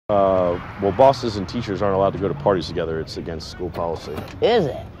Well, bosses and teachers aren't allowed to go to parties together. It's against school policy. Is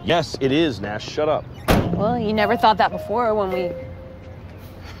it? Yes, it is, Nash. Shut up. Well, you never thought that before when we...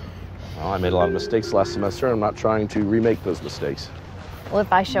 Well, I made a lot of mistakes last semester. I'm not trying to remake those mistakes. Well,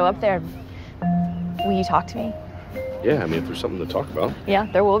 if I show up there, will you talk to me? Yeah, I mean, if there's something to talk about.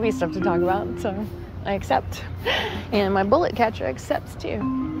 Yeah, there will be stuff to talk about, so I accept. And my bullet catcher accepts, too.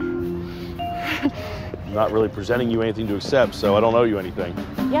 I'm not really presenting you anything to accept, so I don't owe you anything.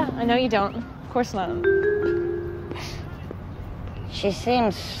 Yeah, I know you don't. Of course not. She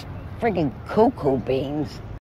seems freaking cuckoo beans.